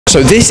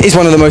So this is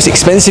one of the most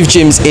expensive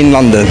gyms in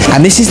London,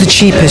 and this is the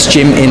cheapest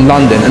gym in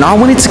London. And I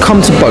wanted to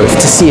come to both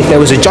to see if there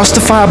was a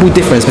justifiable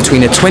difference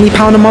between a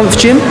 £20 a month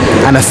gym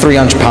and a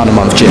 £300 a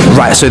month gym.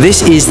 Right, so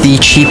this is the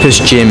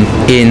cheapest gym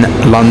in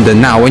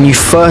London. Now, when you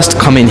first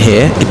come in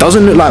here, it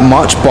doesn't look like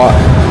much, but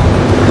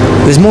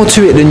there's more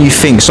to it than you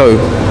think. So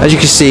as you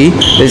can see,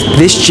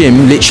 this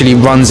gym literally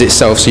runs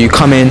itself. So you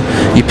come in,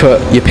 you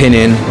put your pin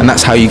in, and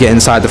that's how you get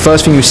inside. The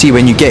first thing you see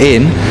when you get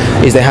in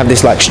is they have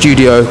this like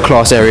studio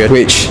class area,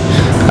 which,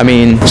 I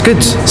mean, it's good.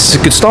 It's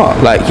a good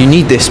start. Like, you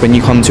need this when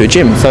you come to a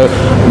gym. So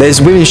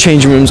there's women's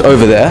changing rooms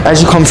over there.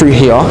 As you come through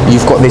here,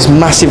 you've got this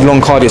massive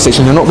long cardio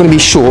section. You're not going to be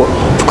short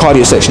for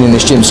cardio section in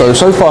this gym.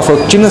 So far for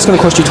a gym that's going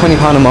to cost you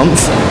 £20 a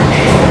month,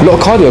 a lot of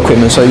cardio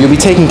equipment, so you'll be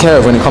taken care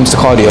of when it comes to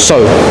cardio.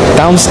 So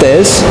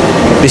downstairs,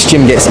 this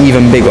gym gets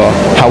even bigger.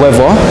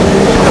 However,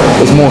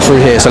 there's more through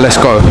here, so let's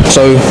go.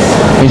 So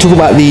when you talk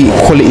about the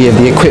quality of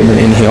the equipment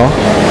in here,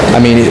 I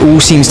mean, it all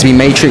seems to be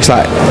Matrix.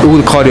 Like, all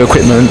the cardio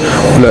equipment,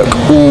 look,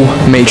 all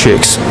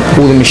Matrix,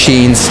 all the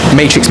machines,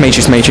 Matrix,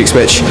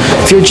 which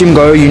if you're a gym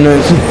goer, you know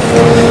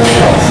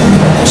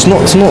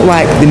it's not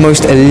like the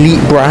most elite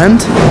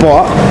brand,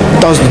 but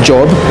does the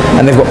job,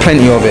 and they've got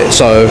plenty of it.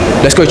 So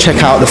let's go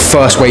check out the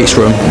first weights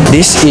room.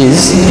 This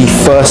is the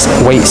first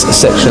weights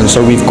section.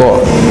 So we've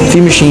got a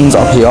few machines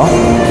up here.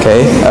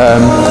 Okay,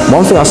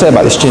 one thing I'll say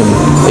about this gym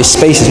is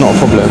space is not a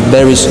problem.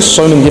 There is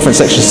so many different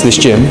sections to this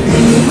gym.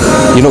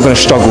 You're not going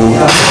to struggle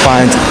to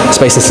find a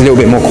space that's a little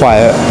bit more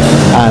quiet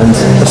and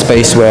a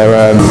space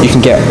where you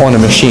can get on a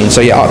machine.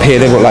 So yeah, up here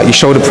they've got like your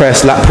shoulder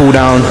press, lat pull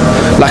down,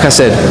 like I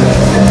said,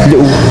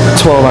 little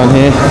 12 around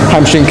here,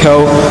 hamstring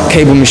curl,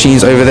 cable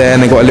machines over there,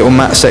 and they've got a little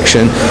mat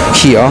section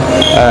here.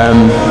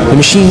 The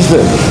machines,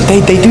 that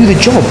they do the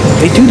job.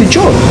 They do the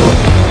job.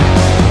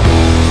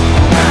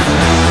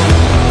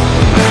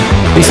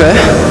 To be fair,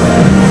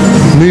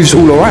 moves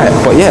all alright,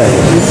 but yeah,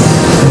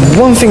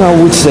 one thing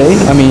I would say,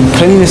 I mean,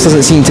 cleanliness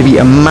doesn't seem to be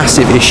a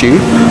massive issue,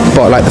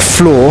 but like the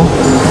floor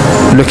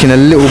looking a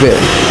little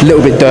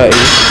bit dirty,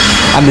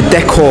 and the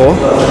decor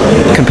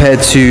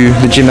compared to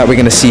the gym that we're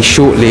going to see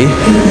shortly,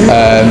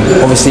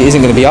 obviously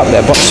isn't going to be up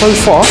there, but so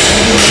far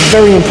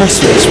very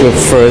impressed with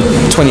for a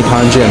 £20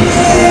 gym.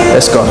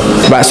 Let's go.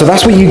 Right, so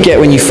that's what you get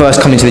when you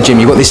first come into the gym.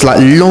 You've got this like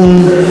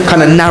long,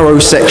 kind of narrow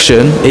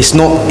section. It's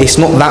not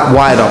that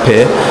wide up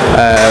here,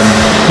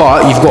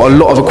 but you've got a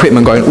lot of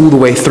equipment going all the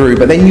way through.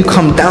 But then you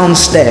come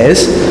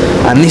downstairs,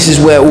 and this is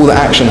where all the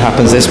action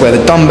happens. This is where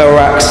the dumbbell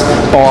racks,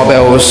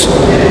 barbells,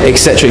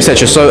 etc.,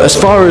 etc. So as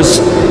far as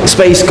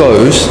space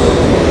goes,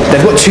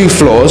 they've got 2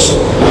 floors.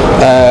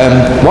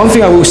 One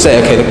thing I will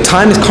say, okay, the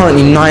time is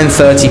currently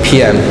 9:30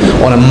 p.m.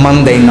 on a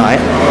Monday night,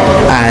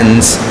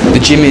 and the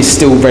gym is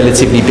still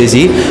relatively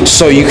busy.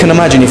 So you can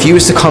imagine if you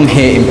was to come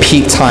here in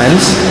peak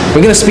times,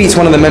 we're going to speak to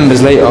one of the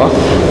members later,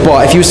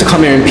 but if you was to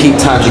come here in peak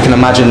times, you can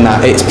imagine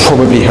that it's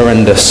probably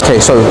horrendous. Okay,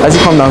 so as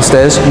you come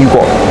downstairs, you've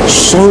got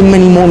so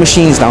many more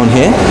machines down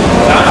here.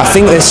 I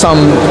think there's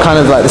some kind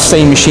of like the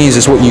same machines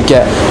as what you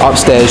get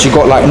upstairs. You've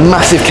got like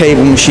massive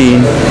cable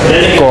machine,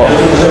 got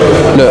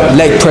look,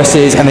 leg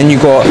presses, and then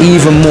you've got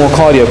even more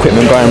cardio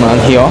equipment going around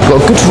here. You've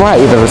got a good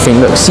variety of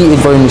everything. Look, seated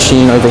row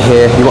machine over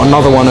here, you've got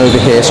another one over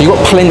here, so you've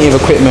got plenty of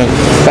equipment.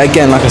 But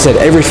again, like I said,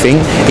 everything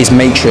is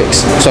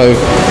Matrix. So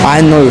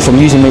I know from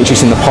using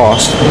Matrix in the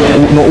past,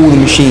 not all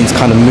the machines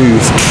kind of move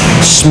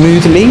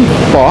smoothly,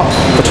 but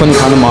for £20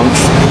 a month,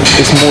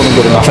 it's more than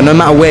good enough. And no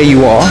matter where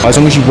you are, as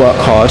long as you work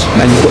hard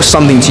and you've got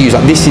something to use,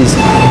 like this is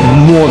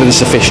more than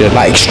sufficient,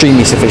 like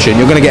extremely sufficient.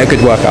 You're going to get a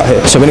good workout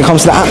here. So when it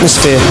comes to the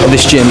atmosphere of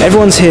this gym,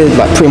 everyone's here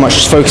like pretty much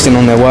just focusing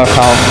on their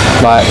workout.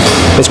 Like,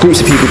 there's groups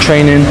of people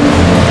training.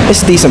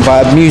 It's a decent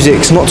vibe.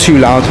 Music's not too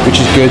loud, which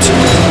is good.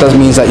 Does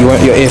means that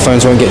your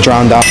earphones won't get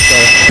drowned out.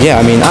 So yeah,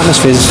 I mean,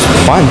 atmosphere's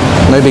fine,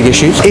 no big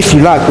issues. If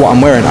you like what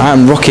I'm wearing, I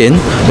am rocking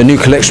the new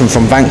collection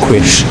from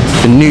Vanquish,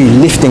 the new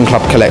Lifting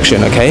Club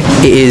collection. Okay,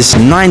 it is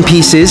 9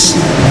 pieces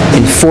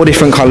in 4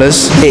 different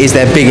colors. It is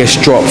their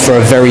biggest drop for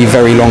a very,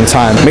 very long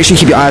time. Make sure you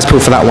keep your eyes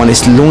peeled for that one.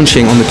 It's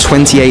launching on the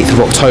 28th of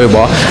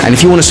October, and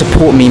if you want to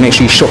support me, make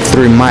sure you shop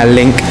through my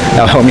link.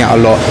 That'll help me out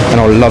a lot, and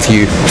I'll love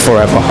you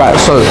forever. Right,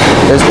 so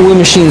there's all the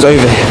machines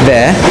over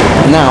there.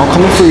 Now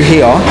coming through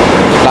here,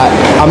 like,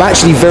 I'm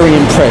actually very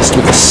impressed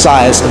with the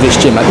size of this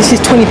gym. Like, this is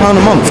 £20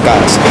 a month,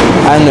 guys.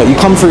 And you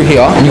come through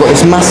here, and you've got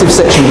this massive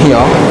section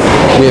here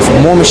with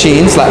more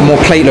machines, like more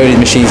plate-loaded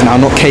machines now,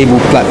 not cable,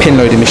 like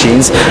pin-loaded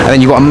machines. And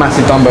then you've got a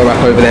massive dumbbell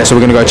rack over there, so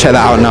we're going to go check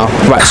that out now.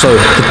 Right, so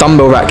the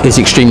dumbbell rack is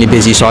extremely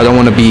busy, so I don't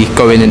want to be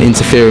going and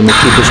interfering with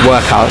people's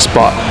workouts,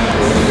 but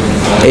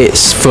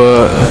it's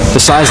for the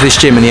size of this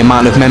gym and the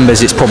amount of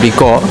members it's probably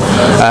got.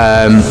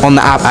 On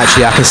the app,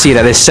 actually, I can see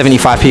that there's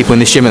 75 people in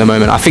this gym at the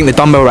moment. I think the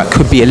dumbbell rack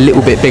could be a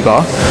little bit bigger.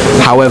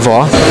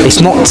 However,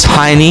 it's not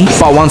tiny.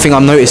 But one thing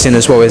I'm noticing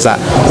as well is that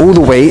all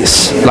the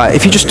weights, like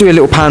if you just do a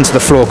little pan to the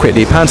floor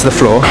quickly, pan to the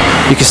floor,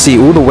 you can see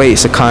all the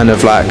weights are kind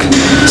of like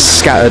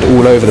scattered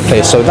all over the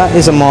place. So that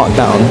is a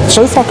markdown.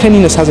 So far,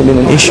 cleanliness hasn't been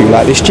an issue.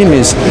 Like, this gym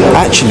is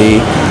actually,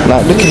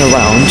 like, looking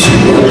around,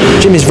 the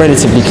gym is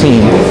relatively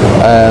clean.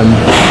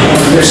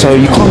 So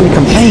you can't really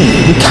complain.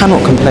 You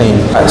cannot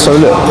complain. Right, so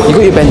look, you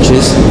got your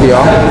benches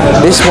here.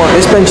 This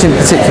bench in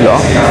particular,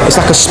 it's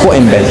like a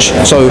squatting bench.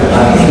 So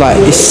like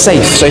it's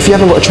safe. So if you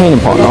haven't got a training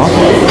partner,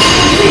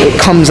 it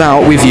comes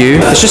out with you.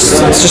 It's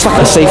just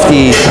like a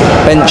safety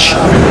bench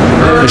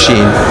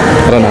machine.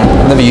 I don't know.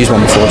 I've never used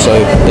one before, so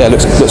yeah, it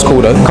looks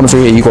cool though. Coming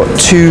through here, you've got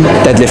 2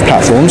 deadlift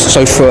platforms.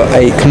 So for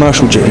a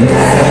commercial gym,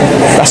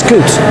 that's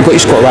good. You've got your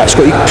squat racks,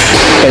 you've got your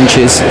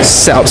benches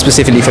set up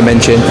specifically for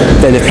benching,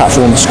 deadlift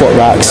platforms, squat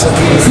racks,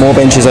 more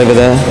benches over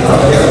there.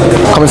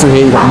 Coming through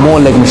here, you've got more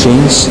leg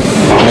machines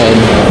and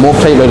more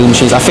plate loaded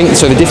machines. I think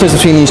so. The difference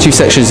between these 2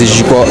 sections is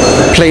you've got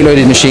plate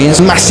loaded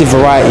machines, massive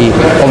variety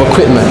of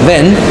equipment.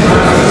 Then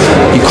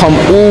you come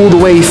all the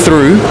way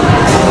through.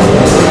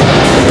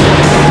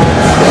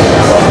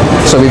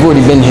 So we've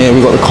already been here,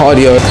 we've got the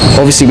cardio.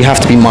 Obviously we have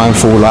to be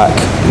mindful, like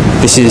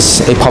this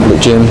is a public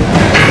gym.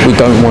 We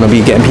don't want to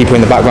be getting people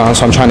in the background,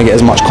 so I'm trying to get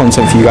as much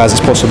content for you guys as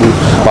possible,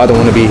 but I don't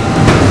want to be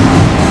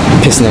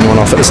pissing anyone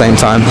off at the same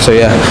time. So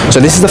yeah, so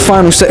this is the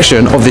final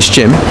section of this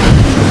gym.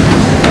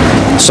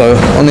 So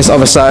on this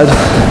other side,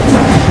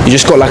 you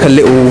just got like a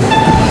little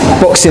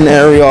boxing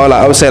area,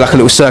 like I would say like a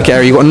little circuit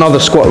area. You've got another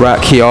squat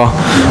rack here,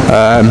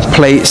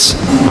 plates.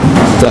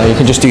 So you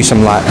can just do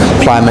some like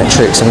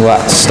plyometrics and all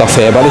that stuff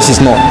here, but this is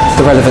not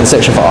the relevant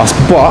section for us.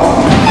 But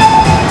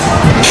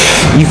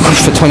you could,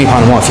 for £20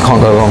 a month, you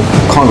can't go wrong.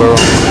 Can't go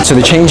wrong. So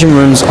the changing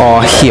rooms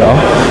are here.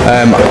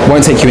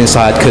 Won't take you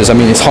inside because I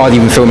mean it's hard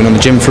even filming on the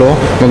gym floor.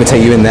 I'm gonna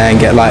take you in there and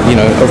get like, you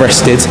know,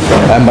 arrested.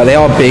 But they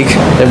are big.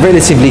 They're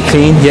relatively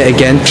clean. Yet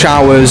again,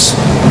 showers,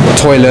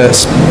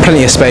 toilets,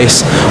 plenty of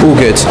space, all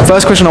good.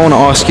 First question I want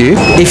to ask you: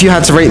 if you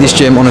had to rate this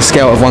gym on a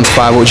scale of 1 to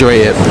 5, what would you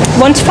rate it?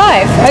 1 to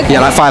 5. Okay.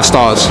 Yeah, like 5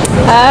 stars.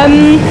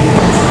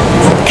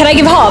 Can I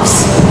give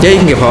halves? Yeah, you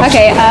can give halves.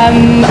 Okay.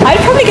 I'd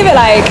probably give it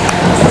like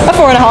a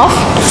 4.5.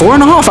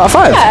 4.5 out of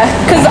 5.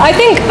 Yeah, because I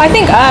think I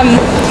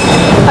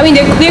mean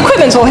the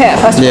equipment's all here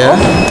first of all,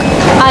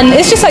 and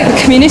it's just like the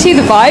community,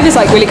 the vibe is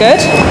like really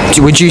good.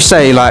 Would you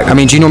say like, I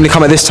mean, do you normally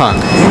come at this time?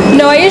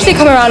 No, I usually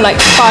come around like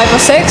 5 or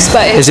 6,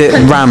 but is it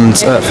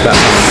rammed at that?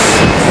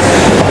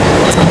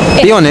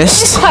 Be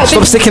honest.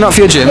 Stop sticking up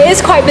for your gym. It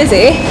is quite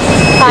busy.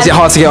 Is it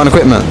hard to get on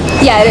equipment?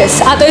 Yeah, it is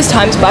at those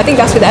times, but I think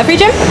that's with every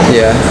gym.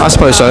 Yeah, I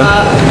suppose so.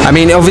 I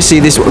mean, obviously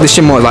this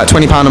gym was like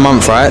 £20 a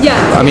month, right? Yeah.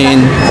 I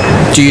mean,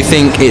 do you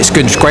think it's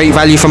great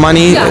value for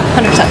money? Yeah,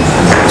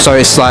 100%. So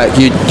it's like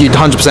you'd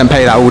 100%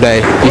 pay that all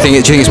day. Do you think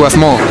it's worth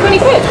more? 20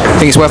 quid.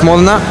 Think it's worth more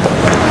than that?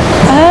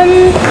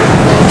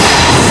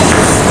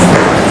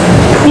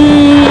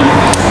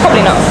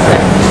 Probably not.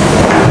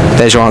 No.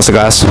 There's your answer,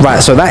 guys.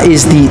 Right, so that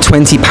is the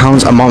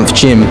 £20 a month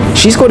gym.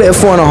 She's got it at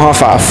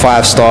 4.5 out of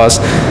 5 stars.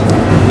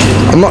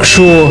 I'm not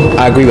sure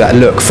I agree with that.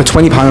 Look, for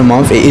 £20 a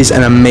month, it is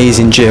an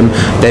amazing gym.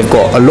 They've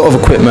got a lot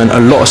of equipment, a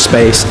lot of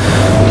space.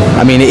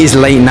 I mean, it is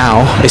late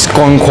now. It's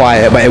gone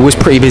quiet, but it was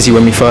pretty busy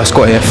when we first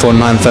got here for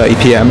 9:30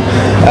 p.m.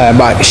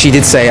 But she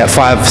did say at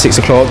 5, 6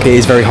 o'clock, it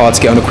is very hard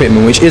to get on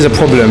equipment, which is a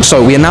problem.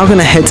 So we are now going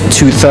to head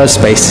to Third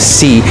Space to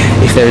see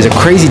if there is a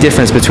crazy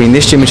difference between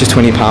this gym, which is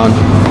 £20,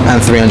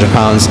 and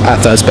 £300 at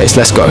Third Space.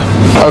 Let's go.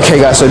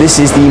 Okay, guys, so this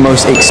is the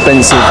most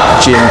expensive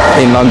gym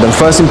in London.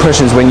 First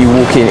impressions when you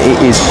walk in,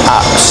 it is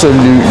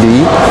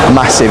absolutely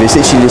massive. It's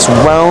literally this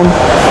round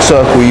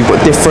circle. You've got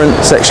different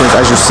sections,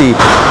 as you see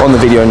on the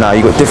video now.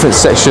 You've got different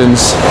sections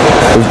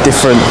with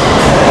different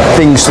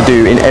things to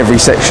do in every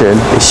section.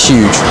 It's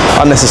huge,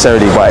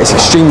 unnecessarily, but it's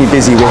extremely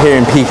busy. We're here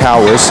in peak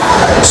hours,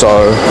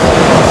 so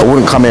I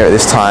wouldn't come here at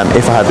this time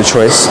if I had the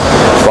choice,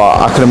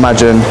 but I can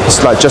imagine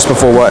it's like just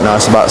before work now.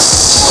 It's about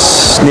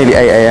nearly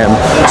 8 a.m.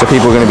 so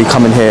people are going to be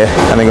coming here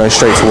and then going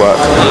straight to work.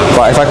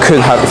 But if I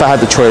had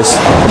the choice,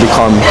 it'd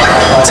become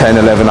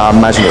 10, 11. I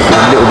imagine it would be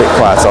a little bit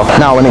quieter.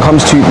 Now, when it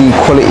comes to the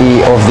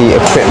quality of the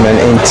equipment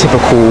in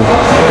typical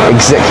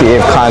executive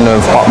kind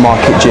of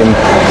upmarket gym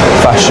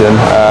fashion,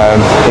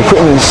 the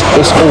equipment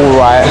is all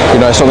right.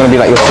 You know, it's not going to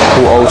be like your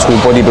typical old school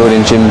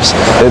bodybuilding gyms.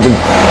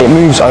 It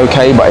moves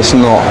okay, but it's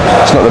not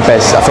the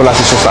best. I feel like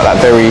it's just like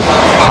that very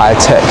high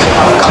tech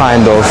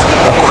kind of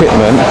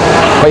equipment.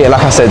 But yeah,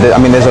 like I said, I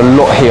mean, there's a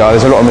lot here.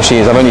 There's a lot of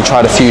machines. I've only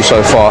tried a few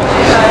so far,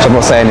 so I'm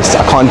not saying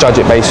I can't judge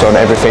it based on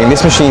everything.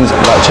 This machine's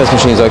like chest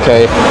machine's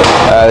okay.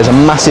 There's a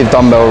massive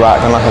dumbbell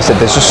rack, and like I said,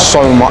 there's just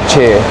so much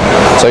here.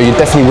 So you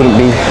definitely wouldn't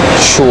be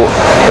short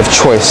of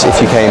choice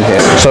if you came here.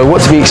 So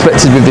what to be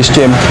expected with this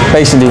gym?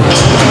 Basically,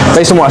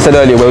 based on what I said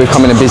earlier, where we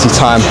come in a busy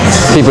time,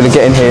 people are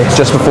getting here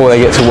just before they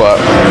get to work.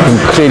 You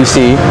can clearly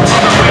see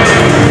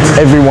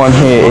everyone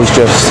here is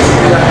just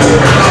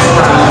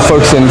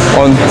focusing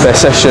on their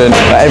session.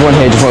 Like, everyone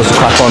here just wants to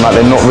crack on. Like,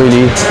 they're not really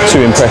really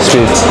too impressed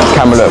with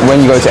camera look. When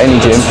you go to any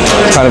gym,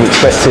 it's kind of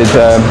expected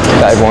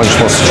that everyone just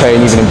wants to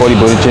train, even in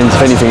bodybuilding gyms.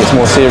 If anything, it's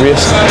more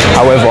serious.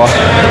 However,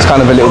 it's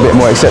kind of a little bit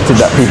more accepted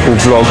that people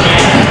vlog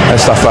and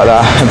stuff like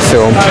that and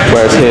film,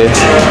 whereas here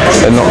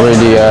they're not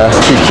really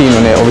too keen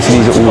on it. Obviously,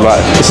 these are all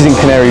like, this is in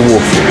Canary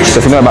Wharf, so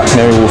if you know about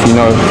Canary Wharf, you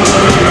know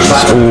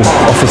it's all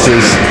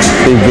offices,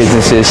 big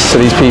businesses, so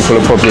these people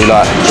are probably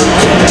like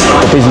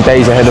got busy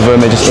days ahead of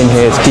them. They're just in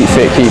here to keep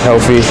fit, keep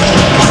healthy.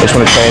 They just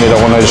want to train, they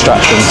don't want no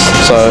distractions.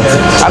 So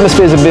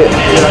atmosphere's a bit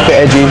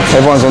edgy.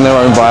 Everyone's on their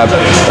own vibe.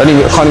 I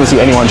can't even see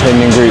anyone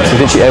training in groups.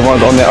 Literally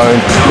everyone's on their own,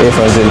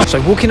 earphones in.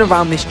 So walking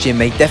around this gym,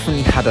 they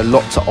definitely had a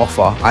lot to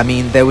offer. I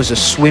mean, there was a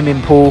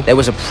swimming pool, there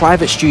was a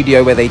private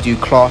studio where they do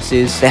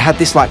classes, they had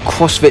this like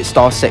CrossFit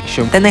style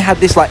section, then they had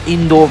this like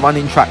indoor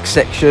running track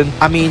section.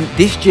 I mean,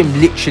 this gym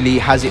literally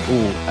has it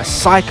all. A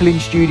cycling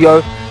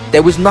studio.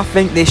 There was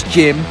nothing this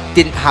gym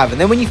didn't have. And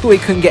then when you thought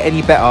it couldn't get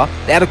any better,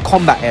 they had a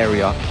combat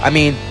area. I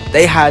mean,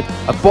 they had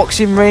a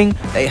boxing ring,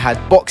 they had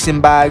boxing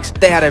bags,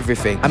 they had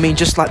everything. I mean,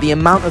 just like the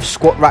amount of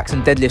squat racks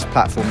and deadlift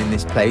platform in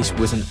this place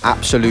was an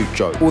absolute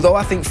joke. Although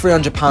I think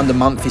 £300 a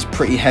month is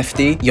pretty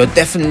hefty, you're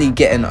definitely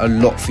getting a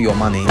lot for your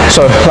money.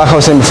 So, like I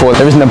was saying before,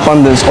 there is an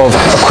abundance of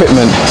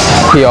equipment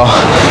here.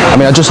 I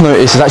mean, I just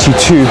noticed there's actually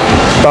 2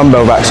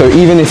 dumbbell racks. So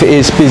even if it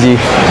is busy,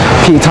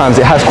 peak times,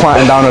 it has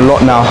quietened down a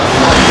lot now.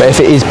 But if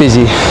it is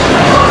busy,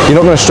 you're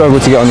not going to struggle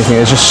to get anything.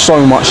 There's just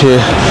so much here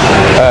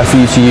for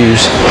you to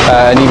use.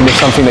 And even if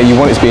something that you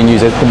want is being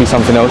used, there could be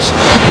something else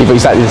either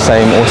exactly the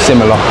same or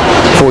similar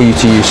for you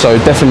to use. So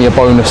definitely a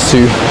bonus to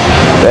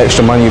the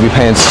extra money you'll be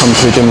paying to come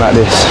to a gym like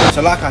this.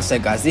 So like I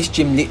said, guys, this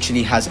gym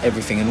literally has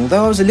everything. And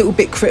although I was a little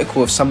bit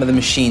critical of some of the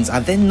machines, I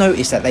then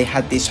noticed that they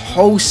had this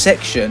whole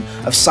section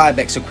of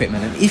Cybex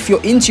equipment. And if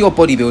you're into your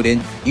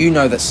bodybuilding, you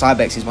know that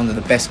Cybex is one of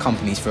the best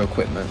companies for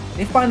equipment.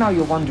 If by now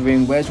you're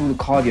wondering where's all the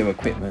cardio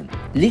equipment,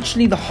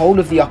 literally the whole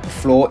of the upper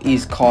floor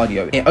is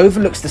cardio. It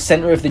overlooks the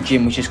center of the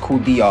gym, which is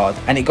called the yard,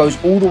 and it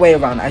goes all the way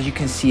around. As you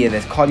can see here,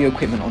 there's cardio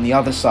equipment on the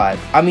other side.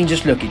 I mean,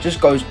 just look, it just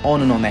goes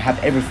on and on. They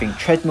have everything: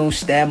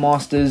 treadmills,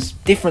 Stairmasters,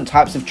 different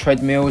types of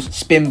treadmills,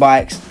 spin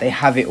bikes, they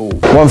have it all.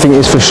 One thing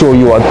is for sure,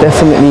 you are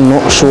definitely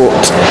not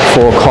short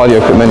for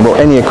cardio equipment or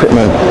any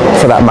equipment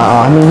for that matter.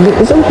 I mean,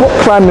 isn't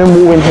what climbing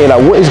wall in here,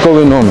 like what is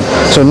going on?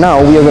 So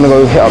now we are going to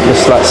go hit up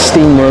this like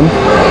steam room,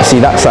 see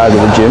that side of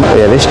the gym. But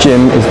yeah, this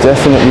gym is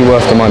definitely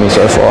worth the money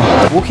so far.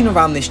 Walking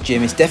around this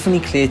gym, it's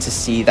definitely clear to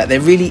see that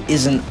there really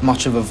isn't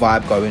much of a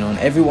vibe going on.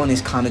 Everyone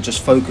is kind of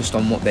just focused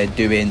on what they're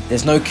doing.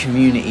 There's no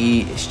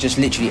community. It's just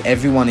literally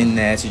everyone in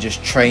there to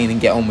just train and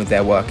get on with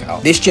their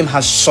workout. This gym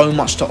has so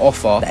much to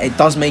offer that it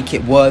does make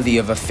it worthy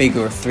of a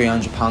figure of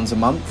 £300 a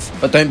month.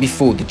 But don't be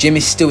fooled, the gym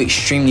is still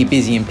extremely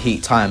busy in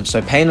peak time,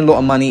 so paying a lot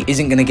of money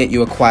isn't going to get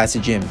you a quieter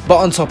gym. But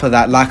on top of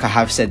that, like I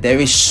have said, there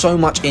is so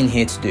much in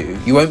here to do.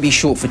 You won't be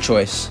short for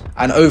choice,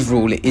 and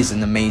overall it is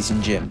an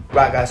amazing gym.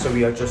 Right guys, so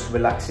we are just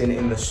relaxing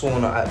in the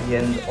sauna at the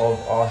end of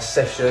our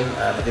session.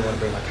 I didn't want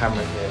to bring my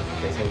camera in here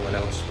in case anyone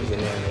else was in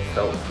there and they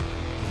felt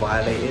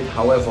violated.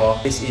 However,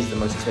 this is the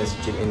most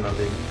expensive gym in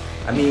London.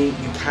 I mean,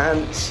 you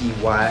can see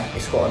why.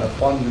 It's got an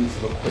abundance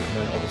of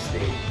equipment,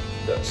 obviously.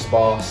 The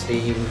spa,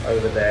 steam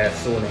over there,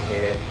 sauna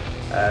here.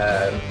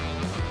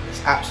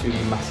 It's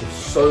absolutely massive.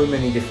 So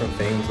many different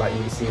things, like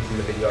you can see from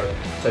the video.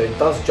 So it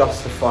does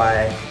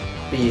justify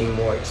being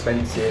more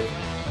expensive.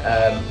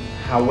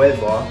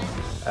 However,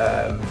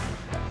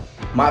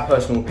 my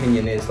personal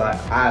opinion is like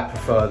I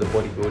prefer the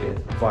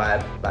bodybuilding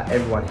vibe. Like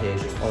everyone here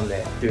is just on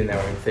there doing their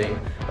own thing.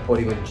 A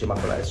bodybuilding gym, I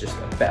feel like it's just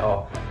a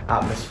better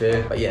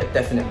atmosphere. But yeah,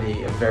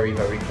 definitely a very,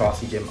 very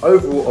classy gym.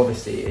 Overall,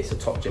 obviously, it's a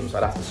top gym, so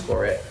I'd have to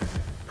score it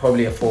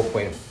probably a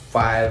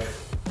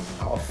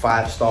 4.5 out of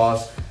 5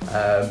 stars.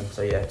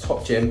 So yeah,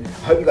 top gym. I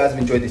hope you guys have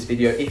enjoyed this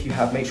video. If you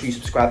have, make sure you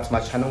subscribe to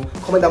my channel.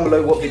 Comment down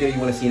below what video you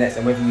want to see next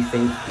and whether you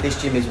think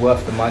this gym is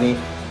worth the money.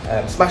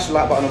 Smash the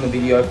like button on the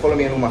video, follow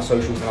me on all my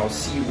socials, and I'll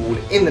see you all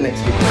in the next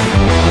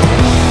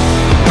video.